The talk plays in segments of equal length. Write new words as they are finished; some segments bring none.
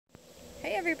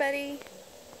everybody.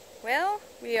 Well,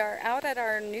 we are out at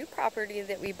our new property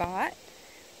that we bought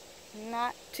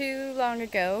not too long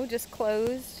ago, just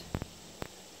closed.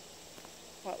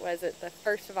 What was it, the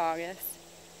 1st of August?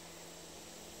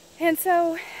 And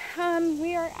so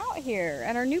we are out here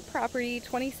at our new property,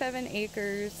 27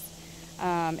 acres,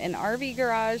 an RV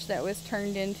garage that was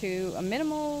turned into a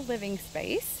minimal living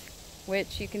space,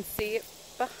 which you can see it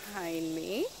behind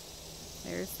me.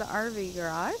 There's the RV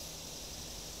garage.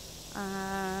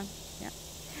 Yeah.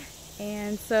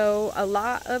 And so a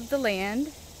lot of the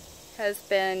land has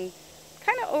been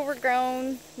kind of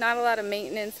overgrown, not a lot of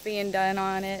maintenance being done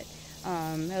on it.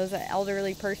 There was an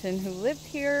elderly person who lived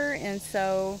here, and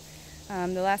so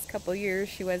the last couple years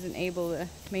she wasn't able to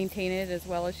maintain it as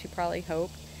well as she probably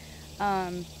hoped.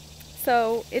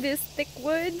 So it is thick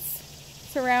woods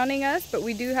surrounding us, but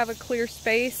we do have a clear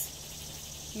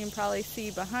space. You can probably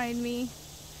see behind me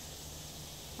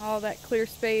all that clear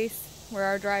space where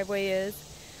our driveway is.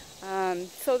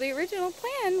 So the original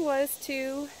plan was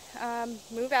to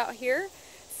move out here,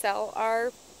 sell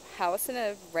our house in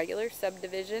a regular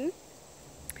subdivision,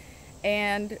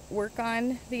 and work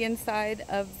on the inside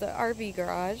of the RV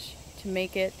garage to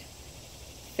make it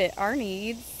fit our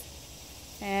needs,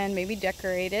 and maybe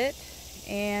decorate it,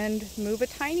 and move a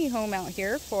tiny home out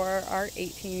here for our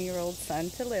 18-year-old son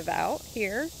to live out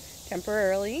here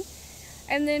temporarily.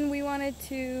 And then we wanted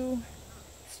to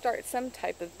start some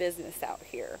type of business out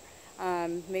here.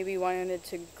 Maybe wanted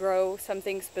to grow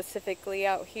something specifically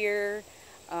out here,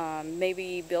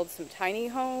 maybe build some tiny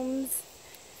homes,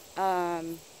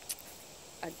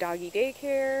 a doggy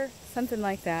daycare, something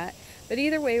like that. But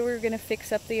either way, we're going to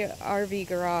fix up the RV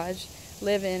garage,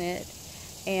 live in it,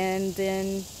 and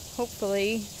then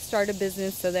hopefully start a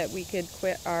business so that we could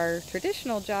quit our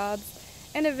traditional jobs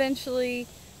and eventually,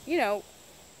 you know,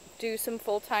 do some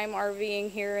full-time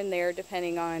RVing here and there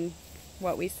depending on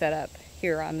what we set up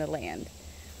here on the land.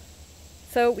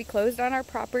 So we closed on our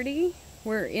property.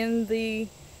 We're in the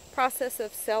process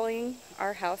of selling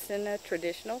our house in a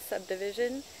traditional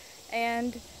subdivision,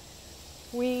 and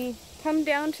we come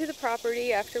down to the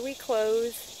property after we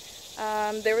close.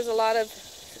 There was a lot of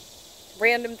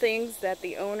random things that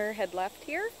the owner had left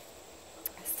here.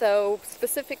 So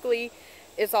specifically,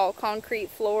 it's all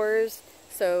concrete floors.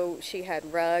 So she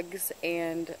had rugs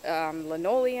and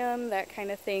linoleum, that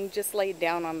kind of thing, just laid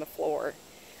down on the floor.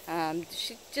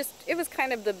 It was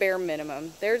kind of the bare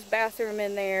minimum. There's bathroom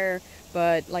in there,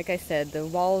 but like I said, the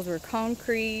walls were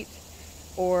concrete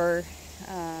or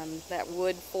that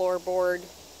wood floorboard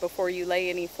before you lay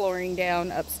any flooring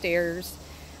down upstairs.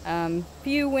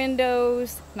 Few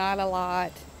windows, not a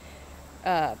lot.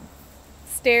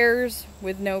 Stairs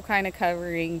with no kind of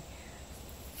covering.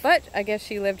 But I guess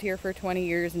she lived here for 20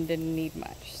 years and didn't need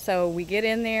much. So we get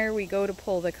in there, we go to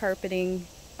pull the carpeting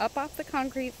up off the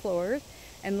concrete floors,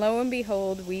 and lo and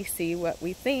behold, we see what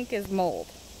we think is mold.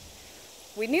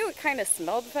 We knew it kind of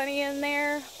smelled funny in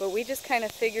there, but we just kind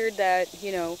of figured that,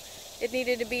 you know, it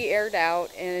needed to be aired out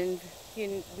and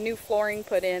new flooring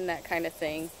put in, that kind of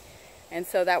thing. And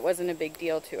so that wasn't a big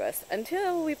deal to us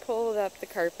until we pulled up the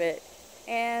carpet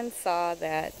and saw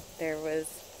that there was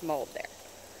mold there.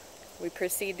 We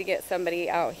proceed to get somebody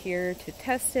out here to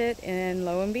test it, and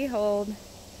lo and behold,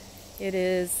 it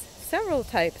is several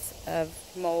types of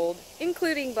mold,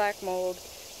 including black mold,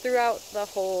 throughout the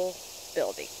whole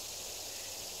building.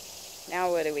 Now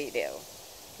what do?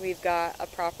 We've got a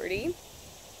property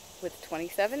with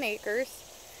 27 acres,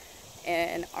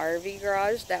 an RV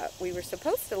garage that we were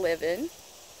supposed to live in.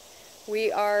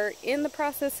 We are in the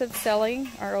process of selling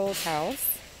our old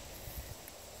house,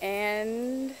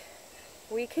 and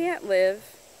we can't live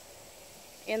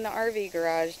in the RV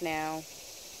garage now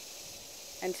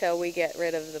until we get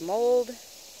rid of the mold,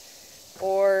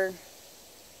 or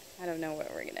I don't know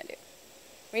what we're gonna do.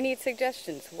 We need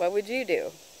suggestions. What would you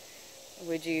do?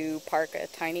 Would you park a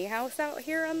tiny house out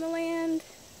here on the land?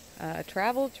 A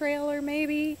travel trailer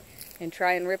maybe? And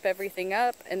try and rip everything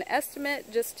up? An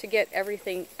estimate just to get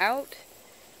everything out,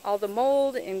 all the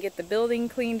mold, and get the building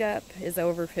cleaned up is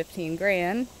over 15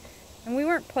 grand. And we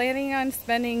weren't planning on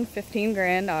spending 15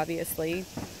 grand, obviously.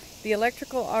 The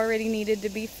electrical already needed to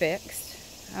be fixed,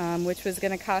 which was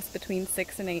going to cost between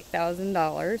 $6,000 and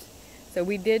 $8,000. So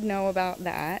we did know about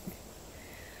that.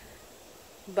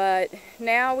 But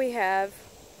now we have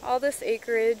all this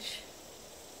acreage.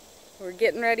 We're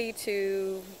getting ready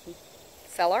to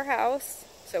sell our house,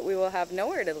 so we will have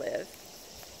nowhere to live.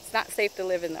 It's not safe to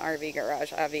live in the RV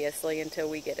garage, obviously, until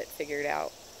we get it figured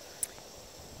out.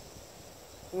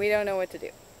 We don't know what to do.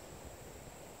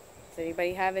 Does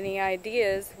anybody have any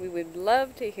ideas? We would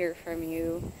love to hear from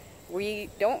you. We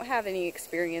don't have any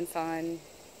experience on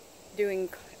doing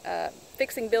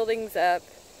fixing buildings up,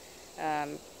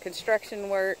 construction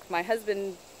work. My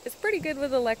husband is pretty good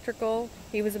with electrical.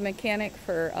 He was a mechanic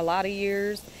for a lot of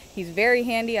years. He's very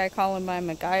handy. I call him my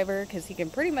MacGyver because he can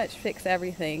pretty much fix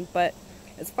everything. But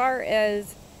as far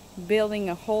as building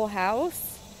a whole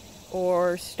house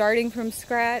or starting from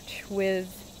scratch,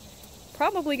 with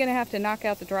probably going to have to knock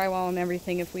out the drywall and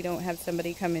everything if we don't have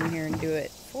somebody come in here and do it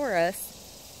for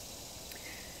us,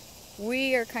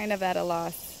 we are kind of at a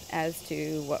loss as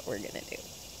to what we're going to do.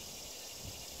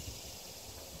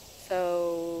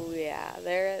 So yeah,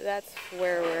 that's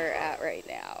where we're at right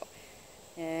now.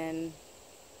 And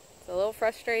it's a little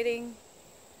frustrating.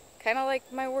 Kind of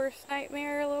like my worst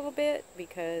nightmare a little bit,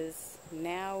 because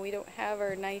now we don't have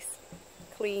our nice,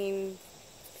 clean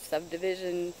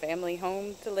subdivision family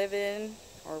home to live in,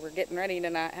 or we're getting ready to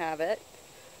not have it.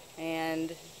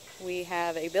 And we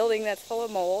have a building that's full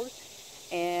of mold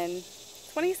and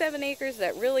 27 acres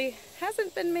that really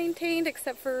hasn't been maintained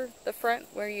except for the front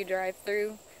where you drive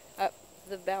through up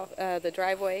the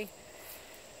driveway.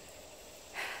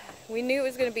 We knew it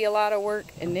was going to be a lot of work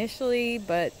initially,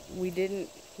 but we didn't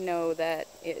know that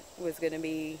it was going to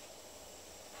be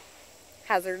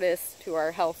hazardous to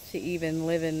our health to even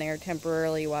live in there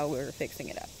temporarily while we were fixing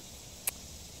it up.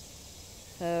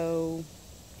 So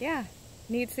yeah,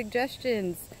 need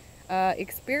suggestions,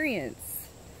 experience,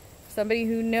 somebody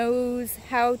who knows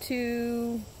how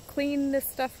to clean this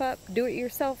stuff up, do it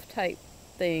yourself type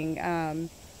thing.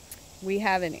 We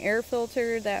have an air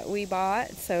filter that we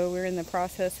bought, so we're in the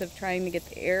process of trying to get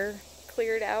the air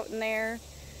cleared out in there.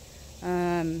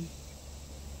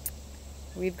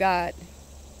 We've got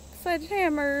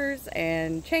sledgehammers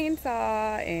and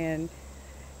chainsaw and,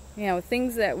 you know,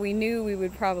 things that we knew we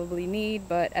would probably need,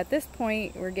 but at this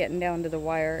point we're getting down to the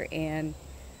wire and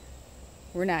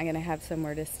we're not going to have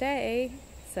somewhere to stay,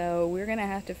 so we're going to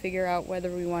have to figure out whether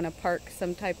we want to park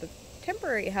some type of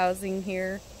temporary housing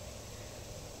here,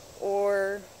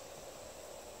 or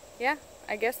yeah,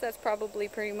 I guess that's probably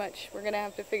pretty much, we're going to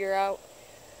have to figure out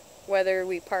whether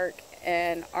we park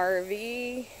an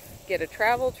RV, get a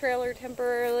travel trailer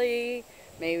temporarily,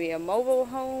 maybe a mobile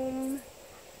home.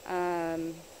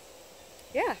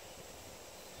 Yeah,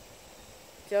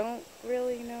 don't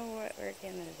really know what we're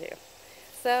gonna do.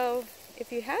 So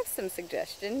if you have some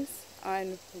suggestions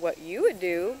on what you would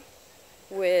do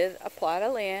with a plot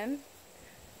of land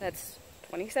that's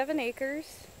 27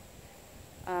 acres,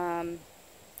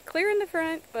 clear in the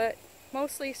front, but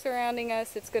mostly surrounding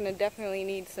us, it's going to definitely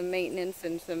need some maintenance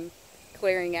and some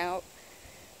clearing out,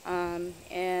 and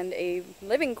a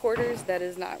living quarters that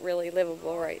is not really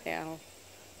livable right now.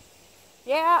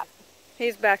 Yeah,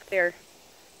 he's back there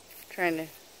trying to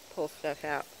pull stuff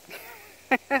out.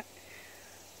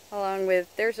 Along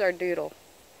with, there's our doodle.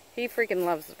 He freaking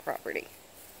loves the property.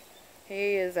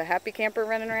 He is a happy camper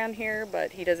running around here,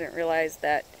 but he doesn't realize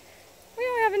that we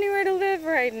don't have anywhere to live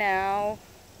right now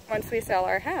once we sell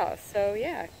our house. So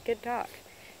yeah, good talk.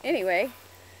 Anyway,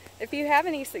 if you have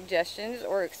any suggestions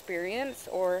or experience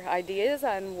or ideas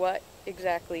on what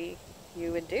exactly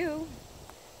you would do,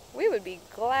 we would be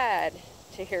glad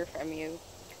to hear from you.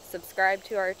 Subscribe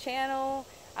to our channel.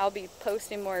 I'll be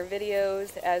posting more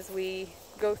videos as we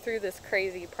go through this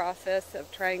crazy process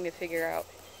of trying to figure out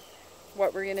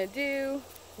what we're gonna do,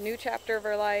 new chapter of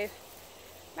our life.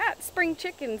 Not spring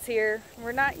chickens here.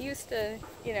 We're not used to,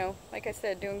 you know, like I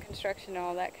said, doing construction and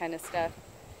all that kind of stuff.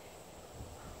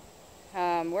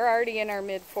 We're already in our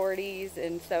mid-40s,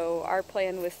 and so our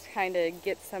plan was to kind of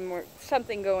get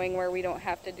something going where we don't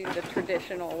have to do the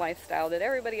traditional lifestyle that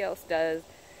everybody else does.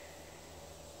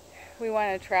 We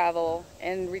want to travel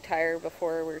and retire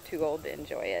before we're too old to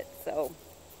enjoy it. So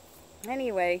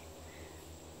anyway,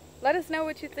 let us know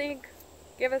what you think.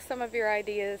 Give us some of your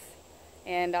ideas,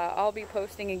 and I'll be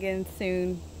posting again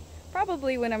soon,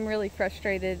 probably when I'm really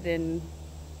frustrated and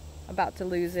about to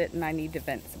lose it and I need to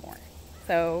vent some more.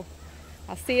 So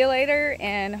I'll see you later,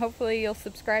 and hopefully you'll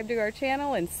subscribe to our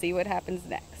channel and see what happens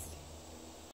next.